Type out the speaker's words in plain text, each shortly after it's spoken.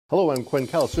Hello, I'm Quinn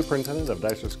Kellis, Superintendent of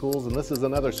Dysart Schools, and this is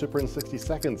another Super in 60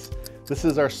 Seconds. This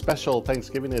is our special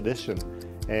Thanksgiving edition.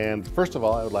 And first of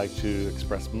all, I would like to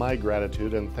express my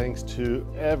gratitude and thanks to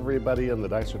everybody in the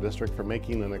Dysart District for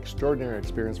making an extraordinary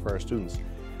experience for our students.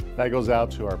 That goes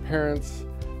out to our parents,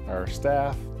 our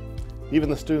staff, even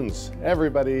the students,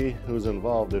 everybody who's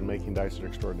involved in making Dysart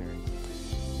extraordinary.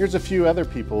 Here's a few other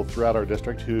people throughout our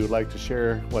district who like to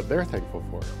share what they're thankful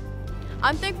for.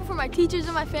 I'm thankful for my teachers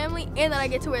and my family, and that I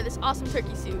get to wear this awesome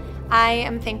turkey suit. I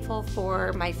am thankful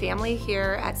for my family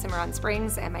here at Cimarron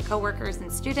Springs and my coworkers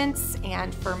and students,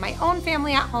 and for my own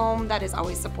family at home that is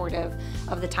always supportive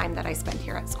of the time that I spend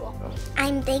here at school.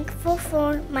 I'm thankful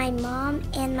for my mom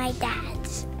and my dad.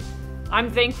 I'm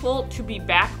thankful to be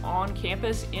back on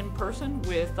campus in person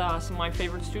with some of my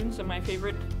favorite students and my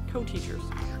favorite co-teachers.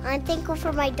 I'm thankful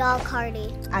for my dog,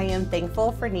 Hardy. I am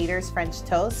thankful for Nieder's French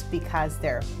toast because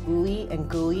they're ooey and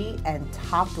gooey and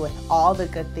topped with all the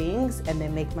good things, and they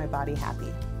make my body happy.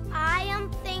 I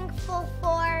am thankful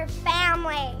for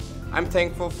family. I'm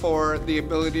thankful for the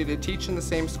ability to teach in the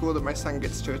same school that my son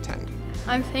gets to attend.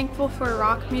 I'm thankful for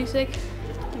rock music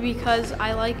because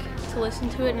I like to listen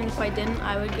to it, and if I didn't,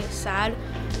 I would get sad.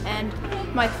 And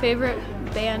my favorite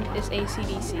band is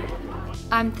AC/DC.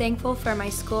 I'm thankful for my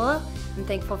school, I'm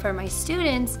thankful for my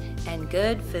students, and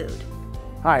good food.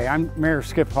 Hi, I'm Mayor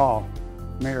Skip Hall,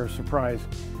 Mayor of Surprise,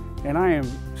 and I am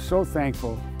so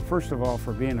thankful, first of all,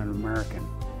 for being an American.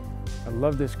 I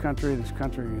love this country. This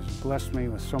country has blessed me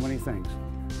with so many things.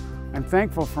 I'm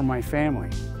thankful for my family.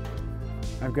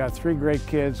 I've got 3 great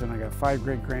kids and I got 5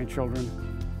 great grandchildren,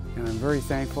 and I'm very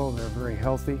thankful. They're very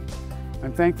healthy.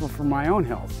 I'm thankful for my own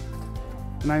health.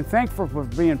 And I'm thankful for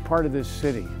being part of this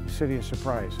city, the City of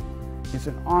Surprise. It's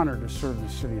an honor to serve the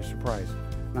City of Surprise,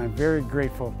 and I'm very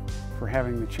grateful for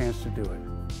having the chance to do it.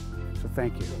 So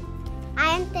thank you.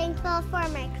 I am thankful for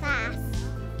my class.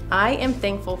 I am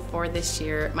thankful for this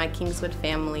year, my Kingswood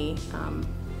family.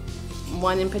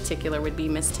 One in particular would be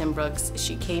Miss Tim Brooks.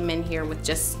 She came in here with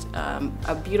just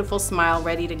a beautiful smile,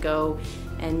 ready to go,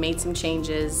 and made some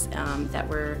changes that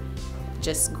were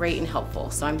just great and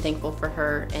helpful. So I'm thankful for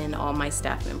her and all my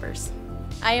staff members.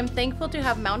 I am thankful to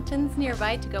have mountains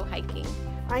nearby to go hiking.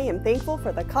 I am thankful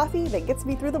for the coffee that gets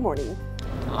me through the morning.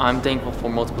 I'm thankful for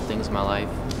multiple things in my life.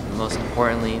 Most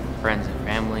importantly, friends and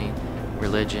family,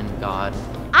 religion, God.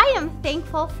 I am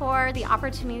thankful for the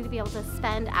opportunity to be able to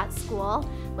spend at school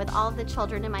with all of the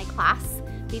children in my class.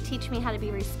 They teach me how to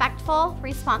be respectful,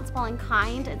 responsible, and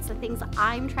kind. It's the things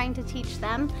I'm trying to teach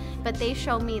them, but they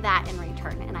show me that in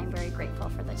return, and I'm very grateful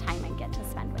for the time I get to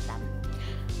spend with them.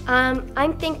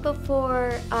 I'm thankful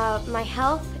for my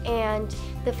health and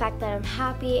the fact that I'm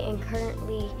happy and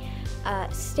currently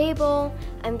stable.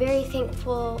 I'm very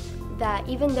thankful that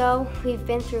even though we've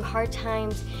been through hard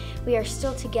times, we are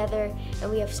still together and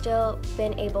we have still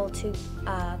been able to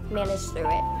manage through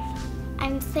it.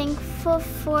 I'm thankful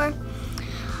for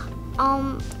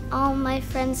all my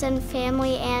friends and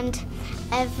family and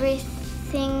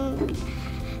everything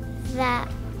that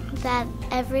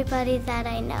everybody that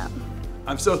I know.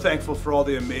 I'm so thankful for all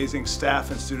the amazing staff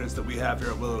and students that we have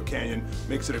here at Willow Canyon.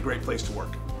 Makes it a great place to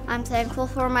work. I'm thankful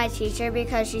for my teacher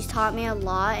because she's taught me a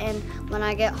lot, and when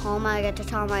I get home I get to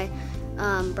tell my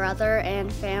brother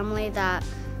and family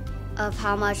of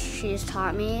how much she's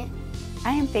taught me.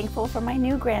 I am thankful for my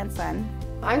new grandson.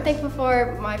 I'm thankful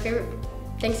for my favorite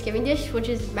Thanksgiving dish, which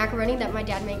is macaroni that my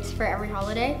dad makes for every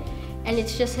holiday, and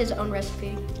it's just his own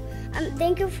recipe. I'm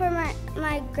thankful for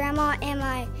my grandma and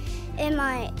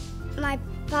my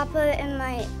papa and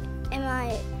my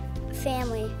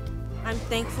family. I'm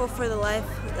thankful for the life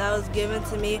that was given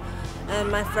to me and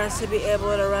my friends to be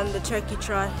able to run the turkey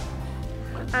trot.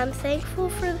 I'm thankful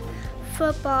for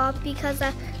football because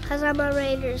I'm a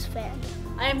Raiders fan.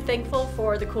 I am thankful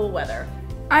for the cool weather.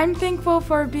 I'm thankful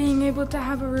for being able to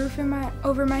have a roof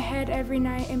over my head every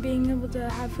night and being able to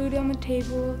have food on the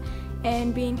table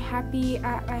and being happy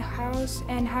at my house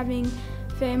and having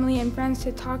family and friends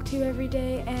to talk to every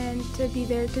day and to be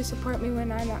there to support me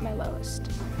when I'm at my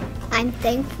lowest. I'm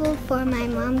thankful for my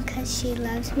mom because she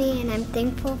loves me, and I'm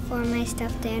thankful for my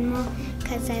stuffed animal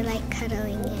because I like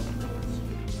cuddling it.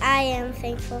 I am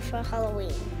thankful for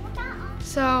Halloween.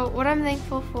 So what I'm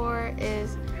thankful for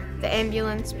is the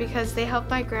ambulance because they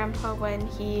helped my grandpa when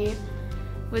he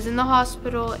was in the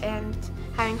hospital and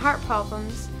having heart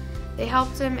problems. They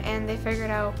helped him and they figured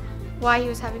out why he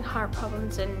was having heart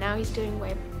problems, and now he's doing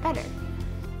way better.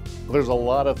 Well, there's a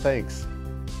lot of thanks.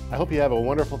 I hope you have a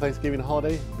wonderful Thanksgiving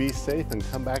holiday. Be safe and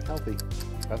come back healthy.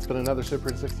 That's been another Super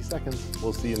in 60 Seconds.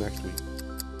 We'll see you next week.